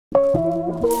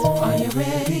Are you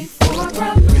ready for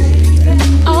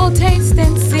BrownGravy? Oh, taste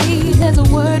and see, there's a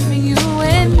word for you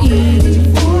and me.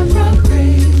 For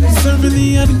BrownGravy. Serving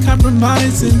the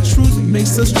uncompromising truth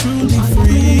makes us truly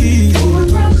free. For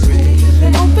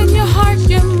BrownGravy. Open your heart,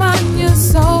 your mind, your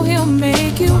soul, he'll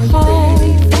make you whole.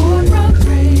 For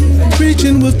BrownGravy.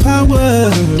 Preaching with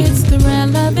power. It's the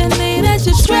relevant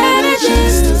leadership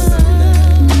strategist.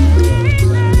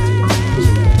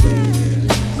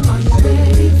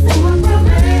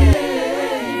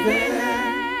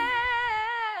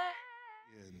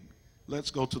 Let's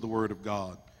go to the Word of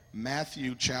God.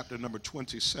 Matthew chapter number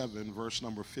 27, verse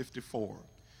number 54.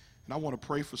 And I want to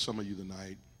pray for some of you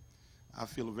tonight. I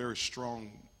feel a very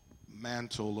strong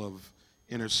mantle of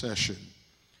intercession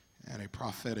and a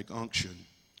prophetic unction.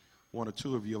 One or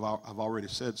two of you have already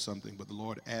said something, but the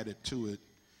Lord added to it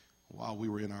while we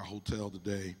were in our hotel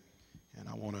today. And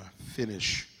I want to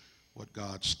finish what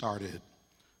God started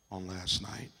on last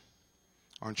night.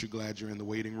 Aren't you glad you're in the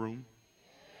waiting room?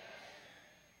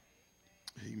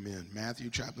 Amen. Matthew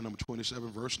chapter number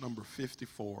 27, verse number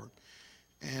 54.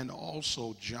 And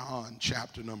also John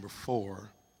chapter number 4,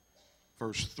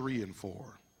 verse 3 and 4.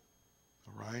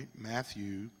 All right.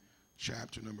 Matthew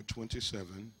chapter number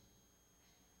 27,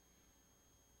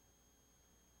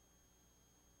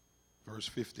 verse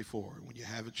 54. When you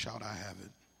have it, shout, I have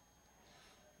it.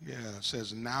 Yeah, it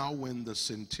says, now when the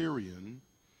centurion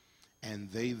and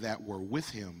they that were with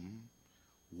him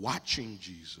watching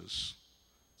Jesus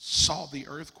saw the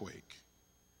earthquake.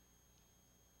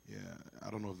 Yeah, I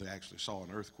don't know if they actually saw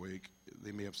an earthquake.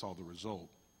 They may have saw the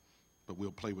result, but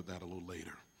we'll play with that a little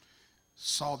later.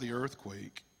 Saw the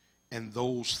earthquake and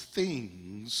those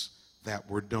things that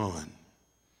were done.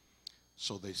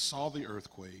 So they saw the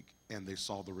earthquake and they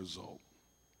saw the result.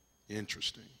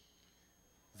 Interesting.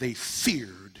 They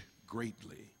feared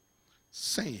greatly,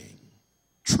 saying,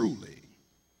 truly,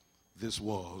 this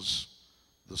was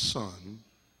the Son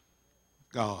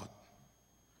God.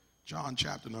 John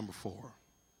chapter number 4.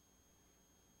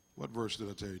 What verse did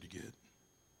I tell you to get?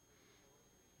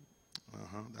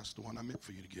 That's the one I meant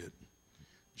for you to get.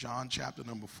 John chapter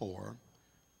number 4,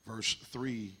 verse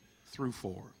 3 through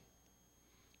 4.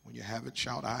 When you have it,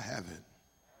 shout, I have it.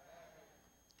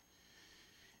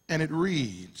 And it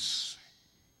reads,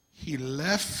 he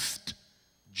left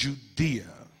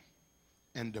Judea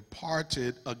and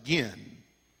departed again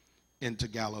into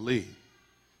Galilee.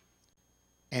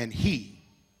 And he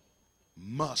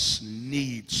must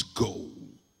needs go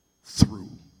through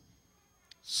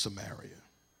Samaria.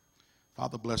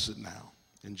 Father, bless it now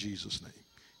in Jesus' name.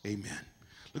 Amen.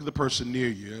 Look at the person near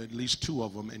you, at least two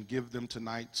of them, and give them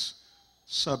tonight's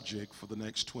subject for the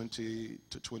next 20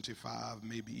 to 25,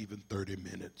 maybe even 30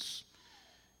 minutes.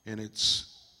 And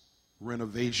it's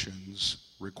renovations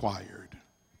required.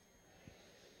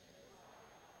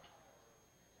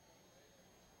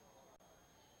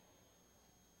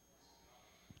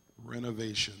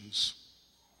 Renovations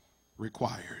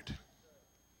required.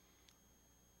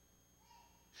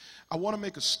 I want to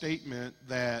make a statement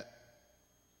that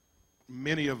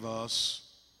many of us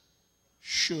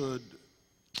should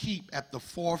keep at the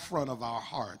forefront of our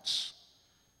hearts,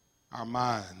 our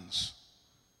minds,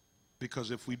 because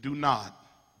if we do not,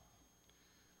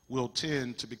 we'll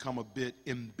tend to become a bit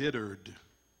embittered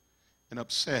and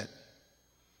upset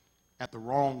at the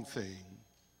wrong thing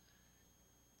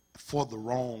for the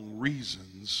wrong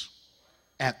reasons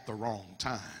at the wrong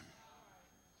time.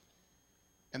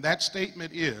 And that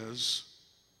statement is,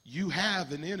 you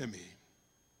have an enemy,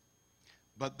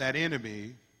 but that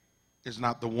enemy is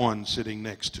not the one sitting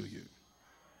next to you.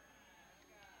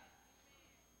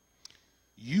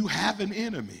 You have an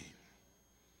enemy,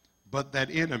 but that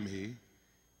enemy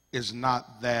is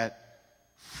not that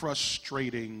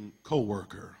frustrating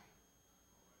coworker.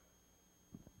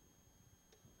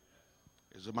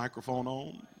 Is the microphone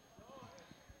on?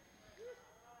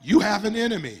 You have an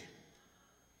enemy,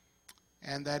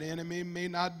 and that enemy may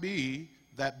not be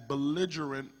that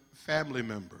belligerent family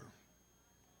member.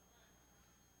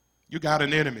 You got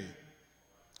an enemy,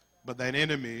 but that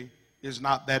enemy is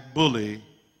not that bully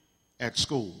at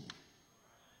school.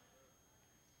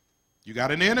 You got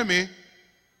an enemy,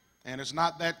 and it's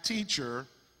not that teacher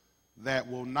that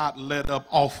will not let up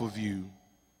off of you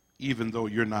even though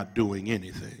you're not doing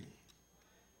anything.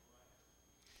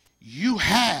 You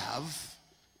have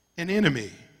an enemy,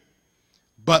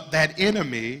 but that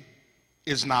enemy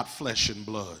is not flesh and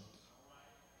blood.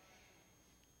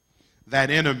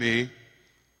 That enemy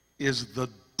is the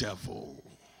devil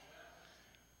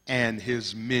and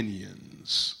his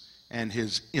minions and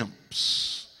his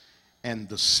imps and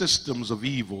the systems of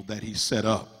evil that he set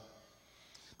up.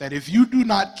 that if you do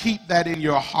not keep that in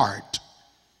your heart,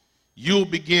 you'll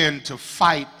begin to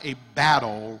fight a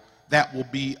battle that will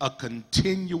be a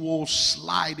continual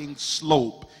sliding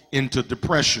slope into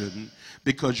depression,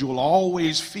 because you'll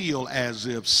always feel as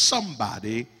if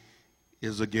somebody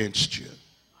is against you.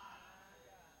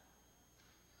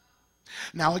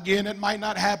 Now again, it might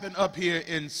not happen up here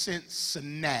in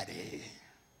Cincinnati,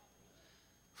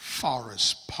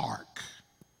 Forest Park,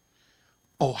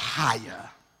 Ohio.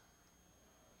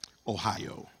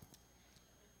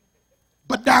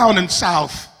 But down in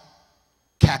South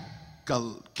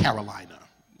Carolina,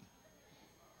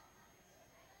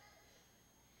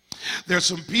 there's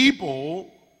some people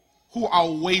who are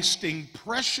wasting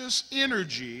precious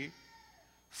energy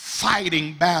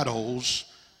fighting battles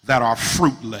that are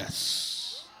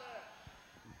fruitless.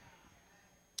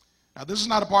 Now, this is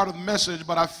not a part of the message,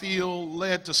 but I feel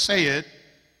led to say it,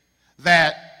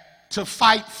 that to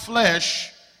fight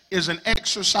flesh is an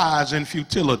exercise in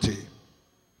futility.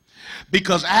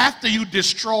 Because after you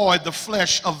destroy the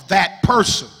flesh of that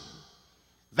person,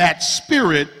 that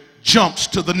spirit jumps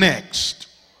to the next.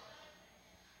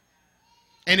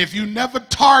 And if you never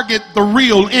target the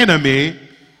real enemy,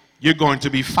 you're going to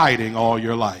be fighting all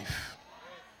your life.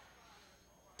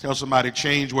 Tell somebody,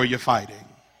 change where you're fighting.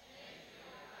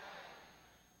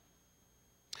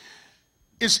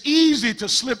 It's easy to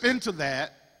slip into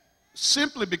that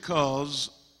simply because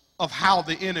of how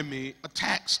the enemy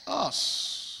attacks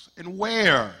us and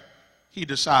where he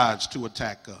decides to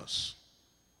attack us.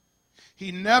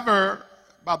 He never,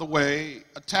 by the way,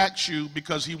 attacks you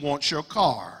because he wants your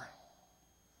car.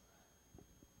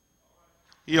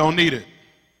 He don't need it.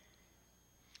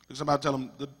 Somebody tell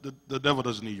him the devil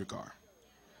doesn't need your car.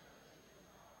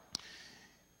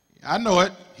 I know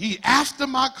it. He after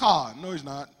my car. No, he's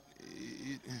not.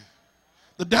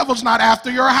 The devil's not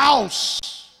after your house.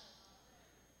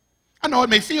 I know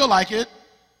it may feel like it,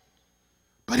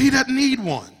 but he doesn't need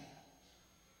one.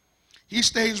 He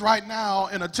stays right now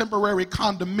in a temporary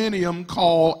condominium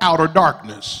called outer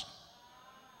darkness,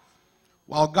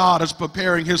 while God is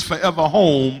preparing his forever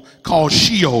home called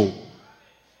Sheol.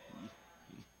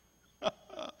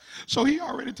 So he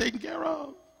already taken care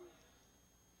of.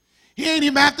 He ain't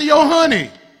even after your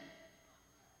honey.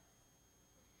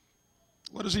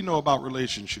 What does he know about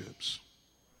relationships?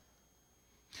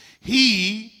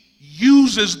 He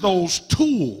uses those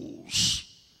tools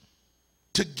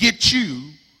to get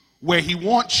you where he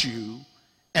wants you,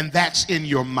 and that's in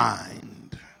your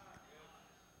mind.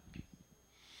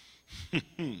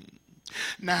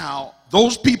 Now,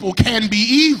 those people can be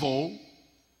evil,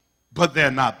 but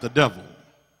they're not the devil.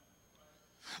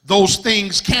 Those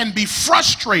things can be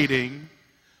frustrating,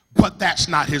 but that's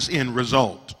not his end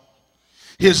result.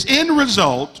 His end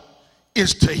result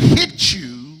is to hit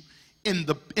you in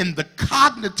the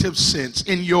cognitive sense,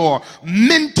 in your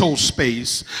mental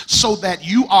space, so that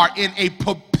you are in a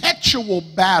perpetual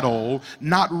battle,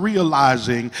 not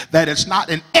realizing that it's not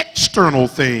an external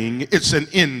thing, it's an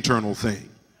internal thing.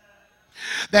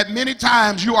 That many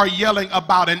times you are yelling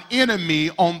about an enemy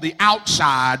on the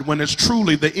outside when it's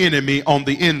truly the enemy on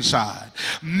the inside.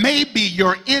 Maybe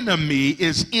your enemy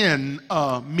is in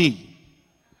me.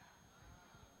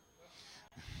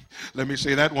 Let me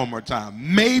say that one more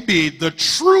time. Maybe the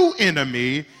true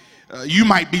enemy, you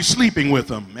might be sleeping with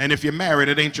them. And if you're married,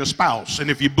 it ain't your spouse. And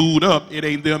if you booed up, it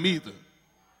ain't them either.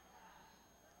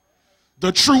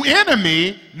 The true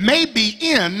enemy may be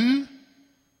in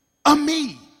a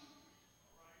me.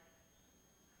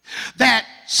 That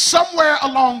somewhere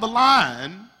along the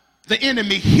line, the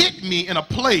enemy hit me in a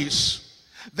place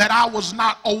that I was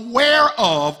not aware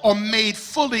of or made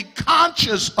fully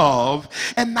conscious of,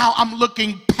 and now I'm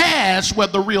looking past where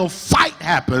the real fight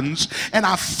happens, and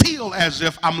I feel as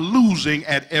if I'm losing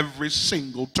at every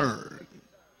single turn.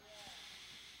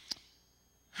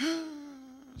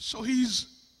 So he's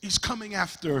coming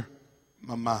after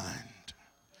my mind.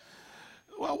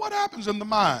 Well, what happens in the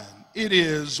mind? It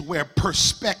is where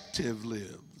perspective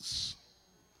lives.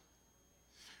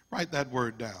 Write that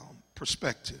word down,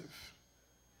 perspective.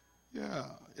 Yeah,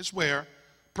 it's where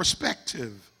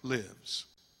perspective lives.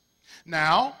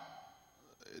 Now,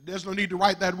 there's no need to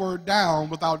write that word down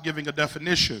without giving a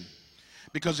definition.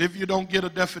 Because if you don't get a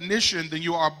definition, then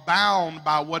you are bound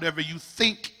by whatever you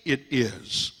think it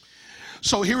is.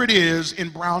 So here it is in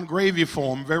brown gravy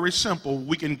form, very simple.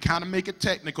 We can kind of make it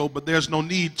technical, but there's no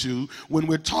need to. When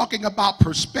we're talking about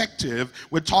perspective,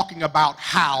 we're talking about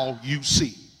how you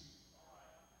see.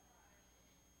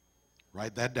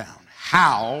 Write that down.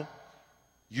 How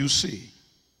you see.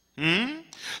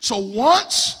 So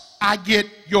once I get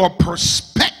your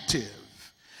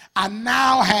perspective, I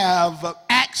now have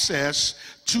at access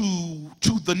to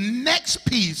the next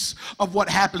piece of what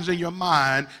happens in your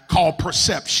mind called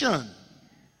perception.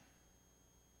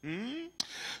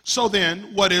 So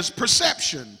then, what is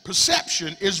perception?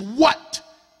 Perception is what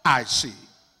I see.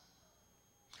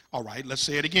 All right, let's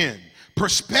say it again.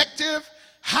 Perspective,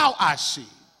 how I see,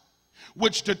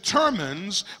 which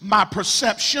determines my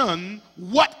perception,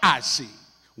 what I see.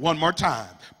 One more time.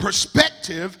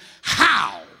 Perspective,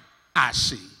 how I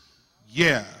see.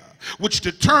 Yeah. Which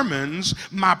determines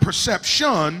my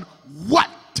perception,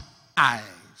 what I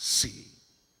see.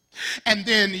 And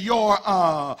then your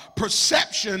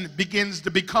perception begins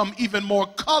to become even more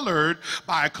colored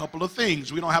by a couple of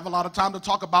things. We don't have a lot of time to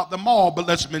talk about them all, but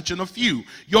let's mention a few.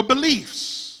 Your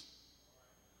beliefs,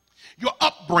 your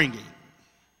upbringing,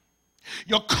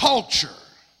 your culture,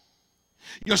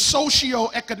 your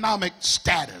socioeconomic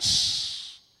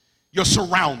status, your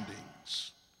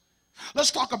surroundings. Let's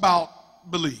talk about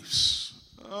beliefs.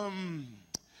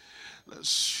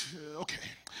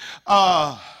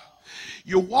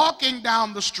 You're walking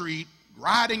down the street,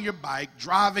 riding your bike,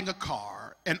 driving a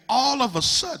car, and all of a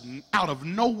sudden, out of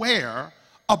nowhere,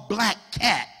 a black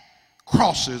cat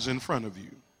crosses in front of you.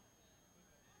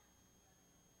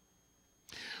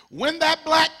 When that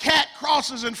black cat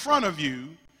crosses in front of you,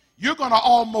 you're going to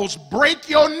almost break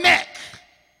your neck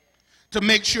to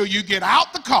make sure you get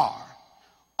out the car,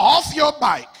 off your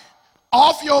bike,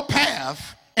 off your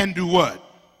path, and do what?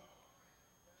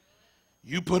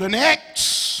 You put an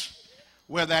X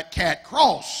where that cat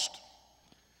crossed.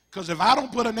 Because if I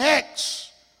don't put an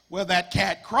X where that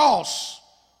cat crossed,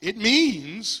 it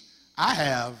means I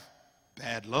have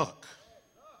bad luck.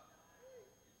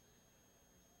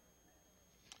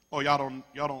 Oh, y'all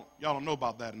don't know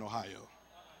about that in Ohio.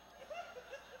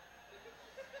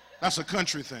 That's a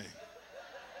country thing.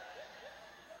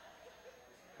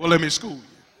 Well, let me school you.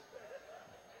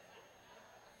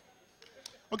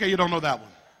 Okay, you don't know that one.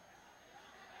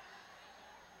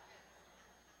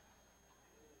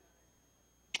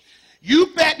 You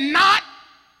bet not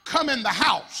come in the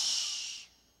house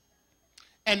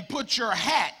and put your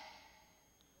hat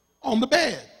on the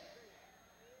bed,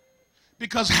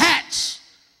 because hats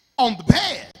on the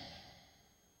bed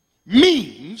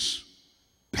means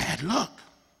bad luck.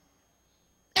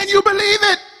 And you believe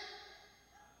it.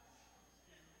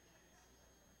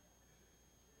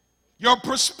 Your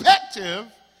perspective,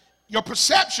 your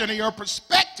perception and your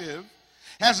perspective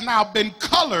has now been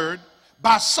colored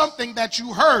by something that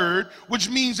you heard, which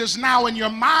means it's now in your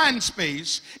mind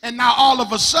space, and now all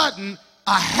of a sudden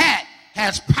a hat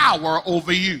has power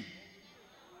over you.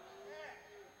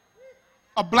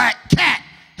 A black cat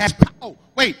has power. Oh,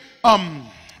 wait,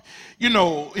 you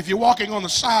know, if you're walking on the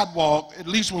sidewalk, at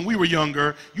least when we were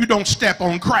younger, you don't step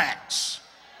on cracks.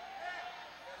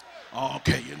 Oh,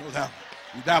 okay, you know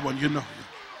that one, you know.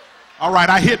 All right,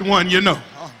 I hit one, you know.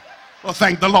 Oh, well,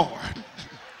 thank the Lord.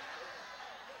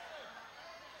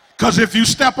 Because if you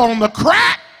step on the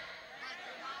crack,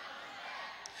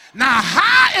 now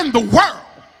how in the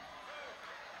world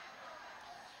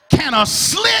can a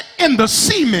slit in the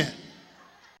cement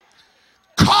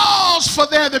cause for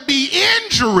there to be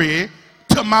injury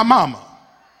to my mama?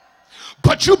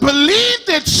 But you believed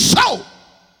it so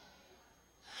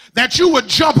that you would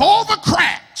jump over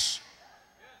cracks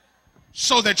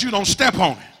so that you don't step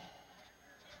on it.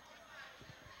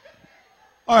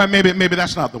 All right, maybe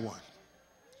that's not the one.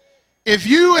 If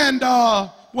you and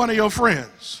one of your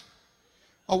friends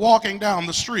are walking down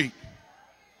the street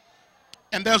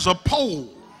and there's a pole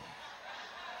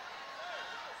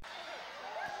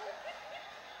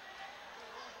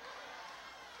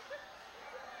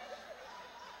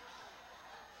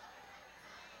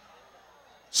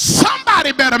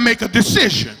somebody better make a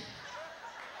decision.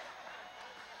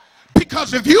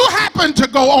 Because if you happen to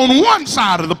go on one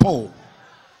side of the pole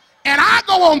and I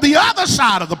go on the other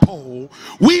side of the pole,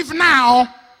 we've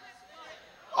now,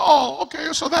 oh, okay,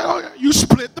 so that you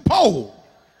split the pole.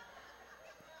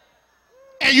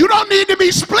 And you don't need to be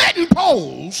splitting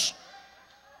poles,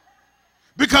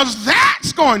 because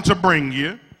that's going to bring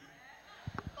you,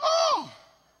 oh,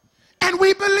 and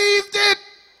we believed it.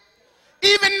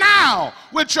 Even now,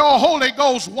 with your Holy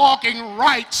Ghost walking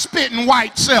right, spitting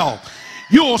white self,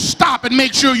 you'll stop and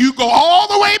make sure you go all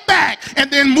the way back and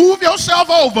then move yourself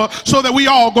over so that we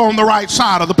all go on the right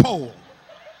side of the pole.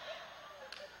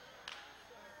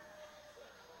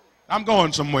 I'm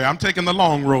going somewhere. I'm taking the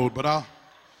long road, but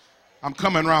I'm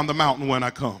coming around the mountain when I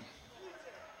come.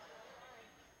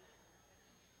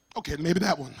 Okay, maybe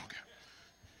that one. Okay.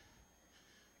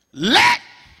 Let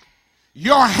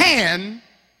your hand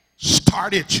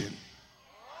start itching.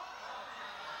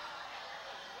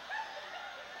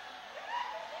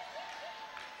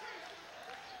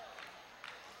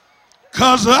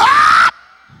 Because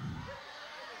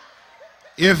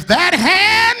if that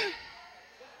hand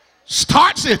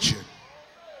starts itching,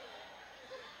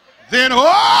 then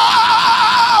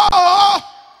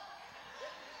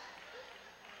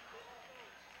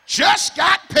just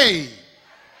got paid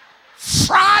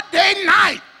Friday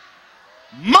night,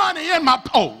 money in my,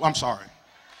 I'm sorry.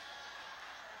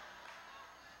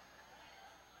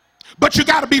 But you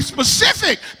got to be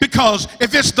specific, because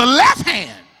if it's the left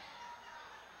hand,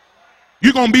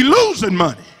 you're going to be losing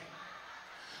money.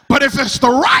 But if it's the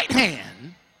right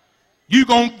hand, you're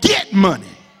going to get money.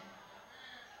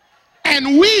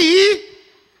 And we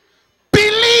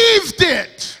believed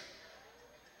it.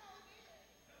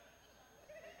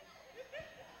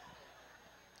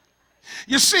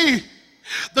 You see,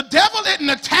 the devil isn't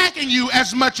attacking you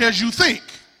as much as you think.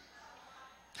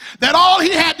 That all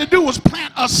he had to do was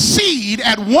plant a seed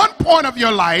at one point of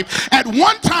your life, at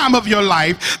one time of your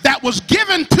life, that was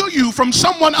given to you from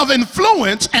someone of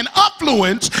influence and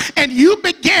affluence, and you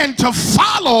began to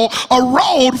follow a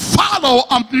road, follow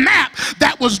a map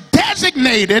that was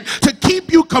designated to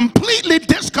keep you completely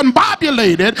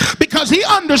discombobulated, because he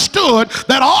understood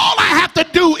that all I have to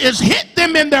do is hit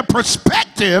them in their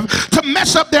perspective to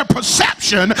mess up their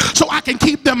perception, so I can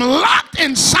keep them locked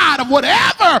inside of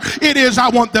whatever it is I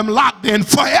want them locked in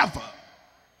forever.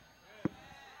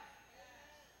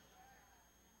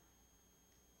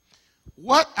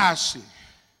 What I see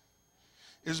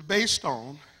is based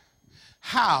on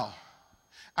how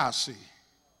I see.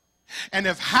 And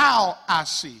if how I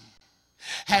see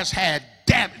has had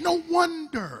damage, no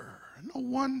wonder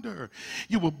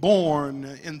you were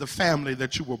born in the family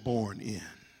that you were born in.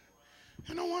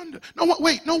 No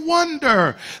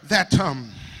wonder that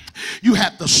you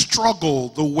had to struggle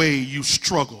the way you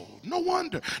struggled. No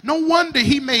wonder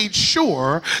he made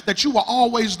sure that you were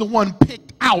always the one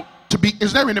picked out to be.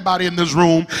 Is there anybody in this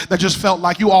room that just felt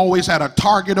like you always had a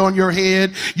target on your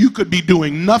head? You could be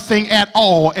doing nothing at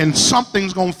all and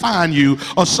something's gonna find you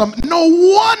or something. No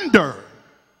wonder.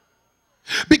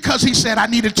 Because he said, I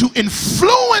needed to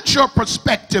influence your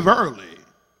perspective early.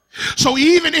 So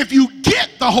even if you get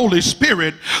the Holy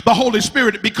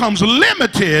Spirit becomes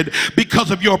limited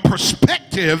because of your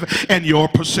perspective and your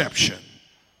perception.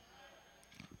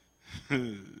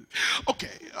 Okay,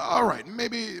 all right,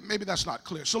 maybe that's not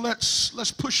clear. So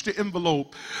let's push the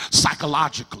envelope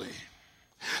psychologically.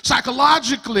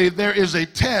 Psychologically, there is a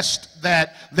test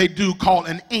that they do called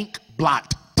an ink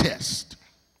blot test.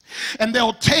 And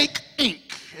they'll take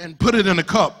ink and put it in a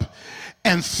cup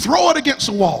and throw it against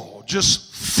a wall. Just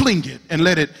fling it and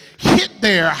let it hit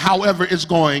there however it's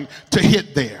going to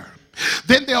hit there.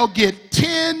 Then they'll get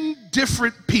 10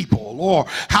 different people, or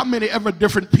how many ever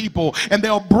different people, and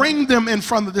they'll bring them in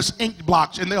front of this ink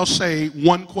blotch and they'll say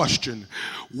one question: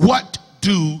 what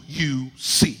do you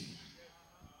see?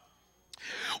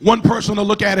 One person will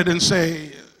look at it and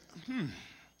say,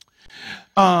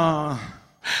 that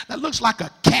looks like a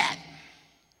cat.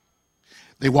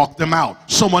 They walk them out.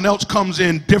 Someone else comes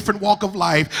in, different walk of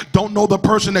life, don't know the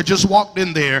person that just walked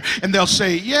in there, and they'll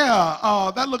say,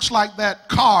 yeah, that looks like that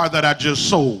car that I just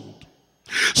sold.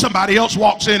 Somebody else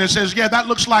walks in and says, yeah, that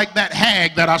looks like that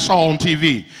hag that I saw on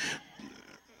TV.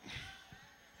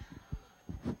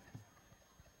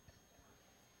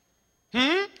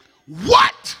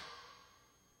 What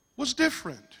was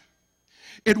different?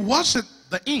 It wasn't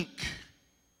the ink.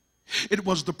 It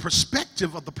was the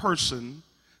perspective of the person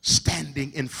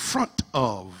standing in front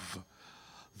of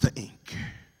the ink.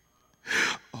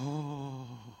 Oh,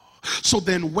 so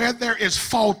then where there is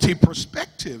faulty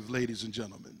perspective, ladies and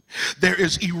gentlemen, there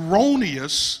is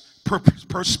erroneous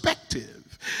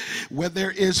perspective. Where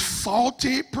there is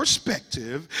faulty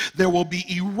perspective, there will be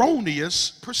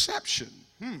erroneous perception.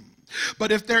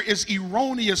 But if there is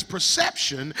erroneous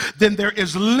perception, then there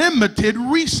is limited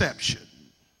reception.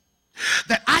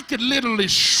 That I could literally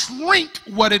shrink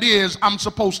what it is I'm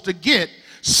supposed to get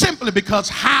simply because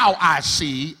how I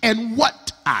see and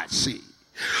what I see.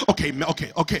 Okay,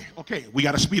 we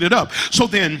got to speed it up. So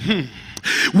then,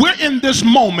 we're in this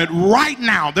moment right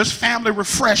now, this family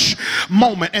refresh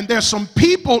moment, and there's some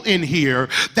people in here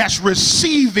that's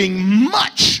receiving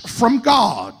much from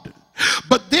God.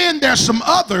 But then there's some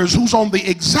others who's on the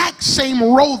exact same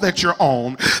road that you're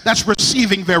on that's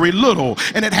receiving very little.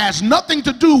 And it has nothing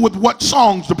to do with what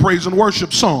songs the praise and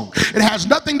worship song. It has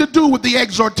nothing to do with the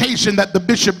exhortation that the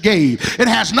bishop gave. It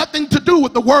has nothing to do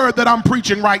with the word that I'm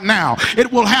preaching right now.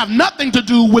 It will have nothing to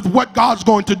do with what God's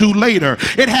going to do later.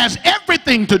 It has everything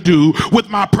everything to do with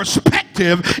my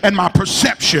perspective and my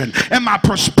perception. And my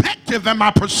perspective and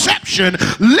my perception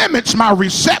limits my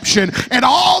reception. And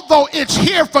although it's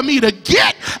here for me to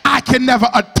get, I can never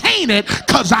attain it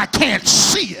because I can't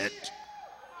see it.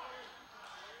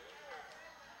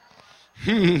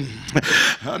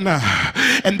 No.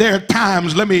 And there are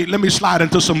times, let me slide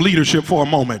into some leadership for a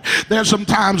moment. There's some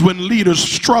times when leaders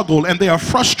struggle and they are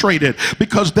frustrated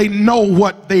because they know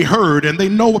what they heard and they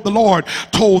know what the Lord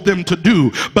told them to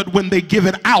do. But when they give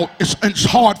it out, it's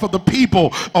hard for the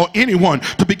people or anyone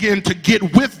to begin to get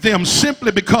with them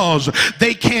simply because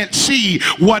they can't see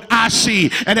what I see.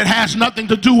 And it has nothing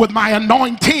to do with my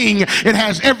anointing. It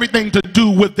has everything to do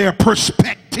with their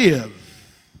perspective.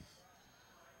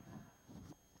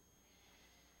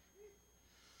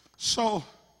 So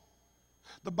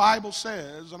the Bible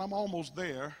says, and I'm almost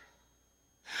there,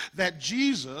 that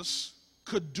Jesus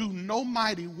could do no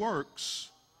mighty works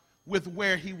with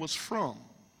where he was from.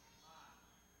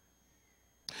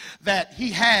 That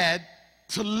he had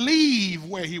to leave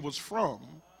where he was from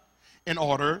in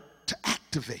order to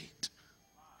activate.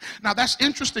 Now that's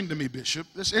interesting to me, Bishop.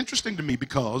 That's interesting to me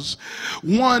because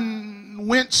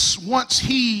once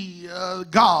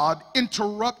God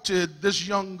interrupted this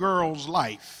young girl's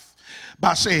life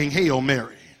by saying, "Hail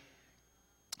Mary."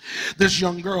 This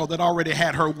young girl that already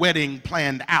had her wedding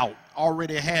planned out,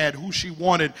 already had who she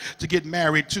wanted to get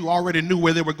married to, already knew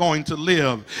where they were going to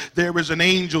live. There is an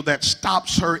angel that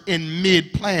stops her in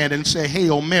mid-plan and say,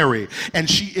 "Hail Mary," and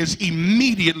she is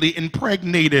immediately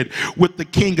impregnated with the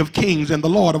King of Kings and the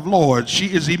Lord of Lords. She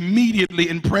is immediately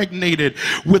impregnated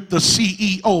with the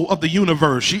CEO of the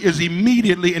universe. She is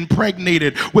immediately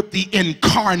impregnated with the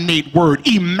incarnate word,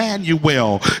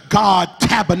 Emmanuel, God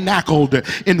tabernacled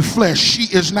in flesh. She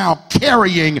is now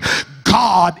carrying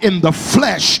God in the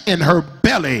flesh in her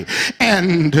belly.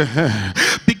 And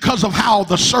because of how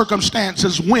the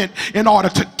circumstances went in order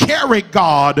to carry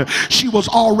God, she was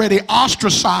already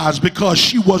ostracized because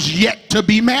she was yet to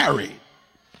be married.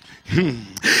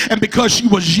 And because she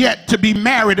was yet to be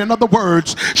married, in other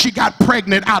words, she got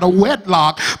pregnant out of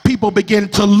wedlock, people began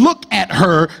to look at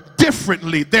her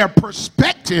differently. Their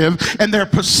perspective and their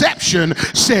perception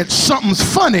said something's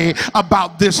funny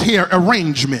about this here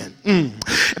arrangement.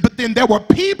 But then there were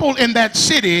people in that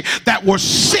city that were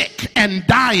sick and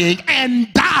dying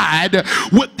and died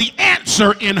with the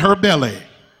answer in her belly.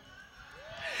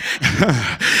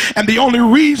 And the only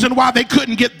reason why they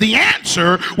couldn't get the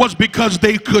answer was because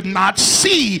they could not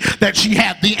see that she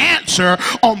had the answer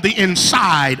on the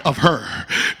inside of her.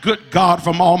 Good God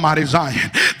from Almighty Zion.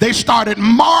 They started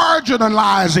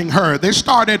marginalizing her. They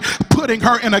started putting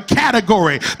her in a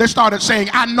category. They started saying,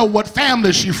 "I know what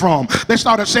family she's from." They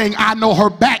started saying, "I know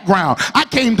her background." I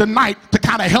came tonight to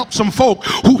kind of help some folk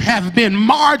who have been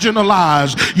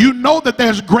marginalized. You know that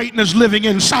there's greatness living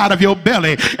inside of your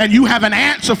belly, and you have an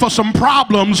answer for some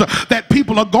problems that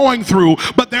people are going through,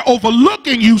 but they're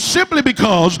overlooking you simply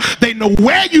because they know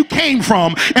where you came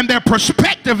from, and their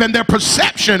perspective and their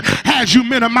perception has you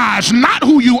minimized. Not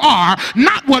who you are,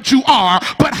 not what you are,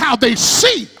 but how they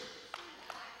see.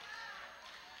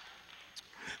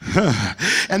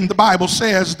 And the Bible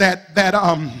says that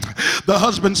the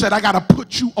husband said, "I got to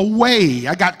put you away.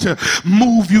 I got to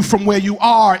move you from where you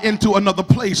are into another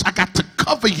place. I got to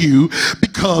cover you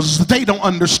because they don't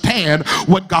understand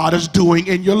what God is doing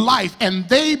in your life." And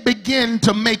they begin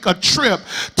to make a trip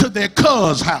to their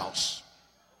cuz house.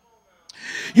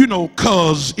 You know,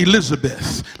 cuz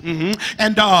Elizabeth.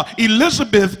 And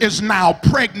Elizabeth is now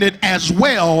pregnant as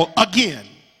well again.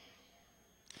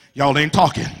 Y'all ain't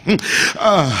talking.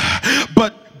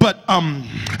 But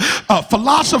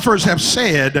philosophers have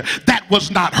said that was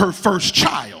not her first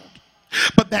child,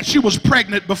 but that she was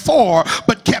pregnant before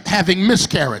but kept having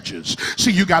miscarriages.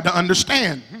 See, you got to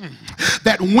understand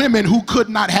that women who could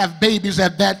not have babies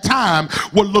at that time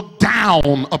were looked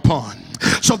down upon.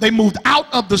 So they moved out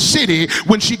of the city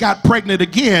when she got pregnant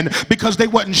again because they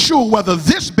wasn't sure whether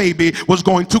this baby was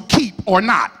going to keep or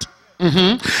not.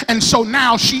 And so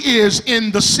now she is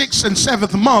in the 6th and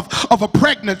 7th month of a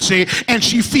pregnancy, and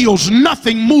she feels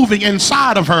nothing moving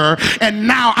inside of her. And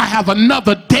now I have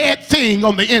another dead thing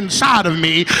on the inside of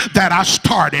me that I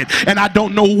started, and I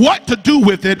don't know what to do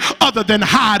with it other than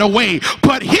hide away.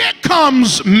 But here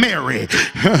comes Mary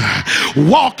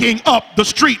walking up the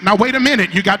street. Now wait a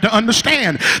minute, you got to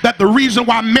understand that the reason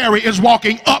why Mary is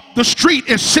walking up the street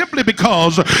is simply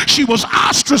because she was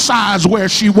ostracized where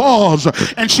she was,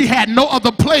 and she had no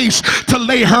other place to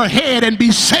lay her head and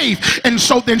be safe. And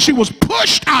so then she was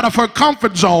pushed out of her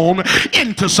comfort zone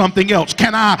into something else.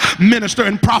 Can I minister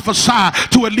and prophesy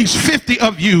to at least 50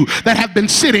 of you that have been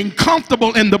sitting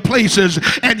comfortable in the places,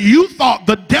 and you thought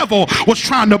the devil was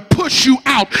trying to push you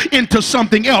out into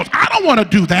something else. I don't want to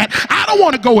do that. I don't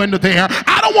want to go into there.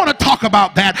 I don't want to talk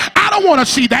about that. I don't want to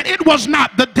see that. It was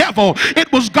not the devil.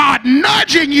 It was God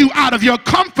nudging you out of your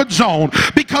comfort zone,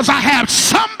 because I have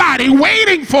somebody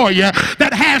waiting for you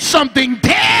that has something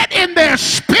dead in their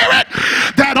spirit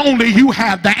that only you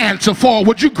have the answer for.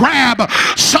 Would you grab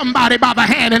somebody by the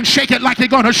hand and shake it like you're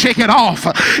going to shake it off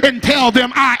and tell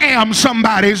them, I am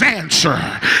somebody's answer?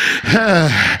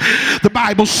 The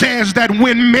Bible says that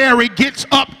when Mary gets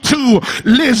up to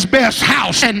Elizabeth's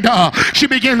house and she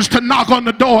begins to knock on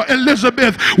the door,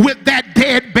 Elizabeth, with that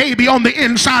dead baby on the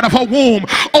inside of her womb,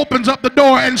 opens up the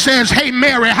door and says, hey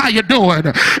Mary, how you doing?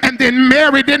 And then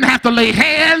Mary didn't have to lay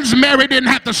hands. Mary didn't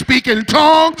have to speak in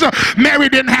tongues. Mary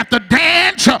didn't have to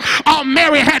dance. All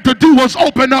Mary had to do was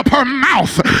open up her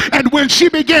mouth. And when she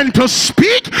began to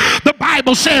speak, the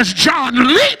Bible says John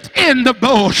leaped in the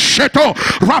bush.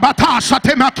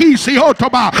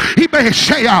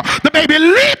 The baby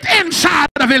leaped inside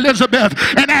of Elizabeth,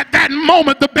 and at that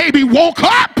moment the baby woke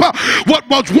up. What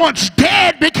was once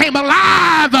dead became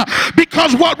alive,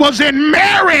 because what was in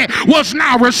Mary was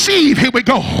now received. Here we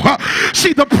go.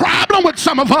 See, the problem with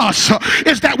some of us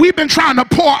is that we've been trying to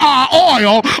pour our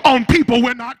oil on people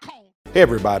we're not called. Hey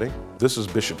everybody, this is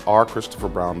Bishop R. Christopher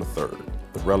Brown III,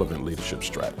 the Relevant Leadership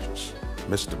Strategist,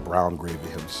 Mr. BrownGravy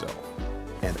himself,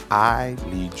 and I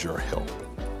need your help.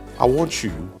 I want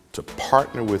you to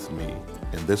partner with me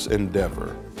in this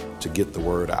endeavor to get the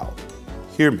word out.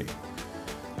 Hear me,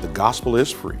 the gospel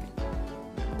is free,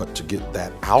 but to get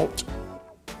that out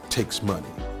takes money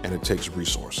and it takes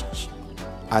resources.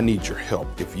 I need your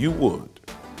help. If you would,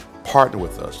 partner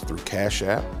with us through Cash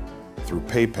App, through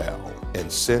PayPal, and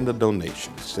send a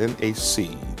donation, send a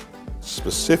seed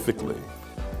specifically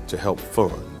to help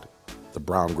fund the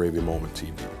BrownGravy Moment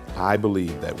TV. I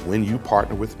believe that when you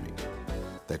partner with me,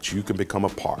 that you can become a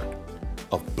part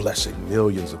of blessing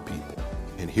millions of people.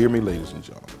 And hear me, ladies and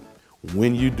gentlemen,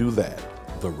 when you do that,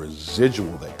 the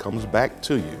residual that comes back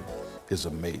to you is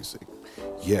amazing.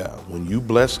 Yeah, when you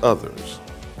bless others,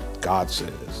 God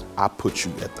says, I put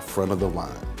you at the front of the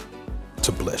line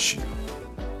to bless you.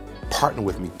 Partner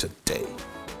with me today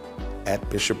at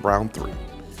Bishop Brown 3.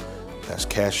 That's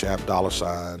Cash App,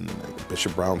 $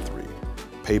 Bishop Brown 3.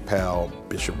 PayPal,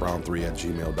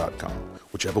 bishopbrown3@gmail.com.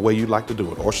 Whichever way you'd like to do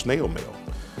it, or snail mail.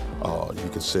 You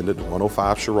can send it to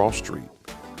 105 Sherrill Street,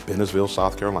 Bennettsville,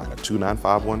 South Carolina,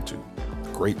 29512. The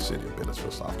great city of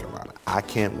Bennettsville, South Carolina. I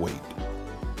can't wait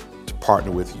to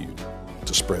partner with you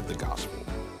to spread the gospel.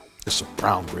 It's a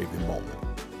BrownGravy moment,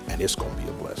 and it's going to be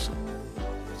a blessing.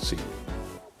 See you.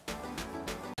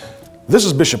 This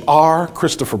is Bishop R.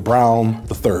 Christopher Brown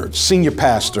III, Senior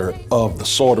Pastor of the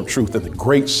Sword of Truth in the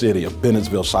great city of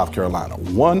Bennettsville, South Carolina,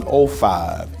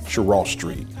 105 Sherrill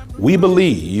Street. We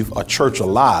believe a church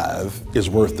alive is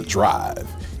worth the drive.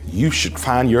 You should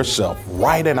find yourself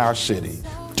right in our city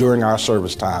during our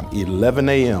service time, 11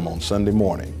 a.m. on Sunday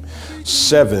morning,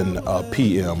 7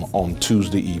 p.m. on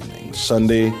Tuesday evening.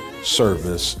 Sunday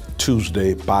service,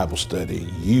 Tuesday Bible study.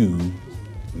 You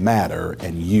matter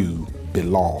and you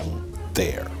belong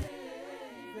there.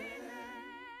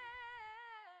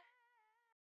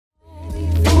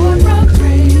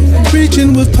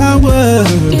 Preaching with power.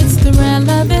 It's the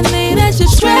relevant.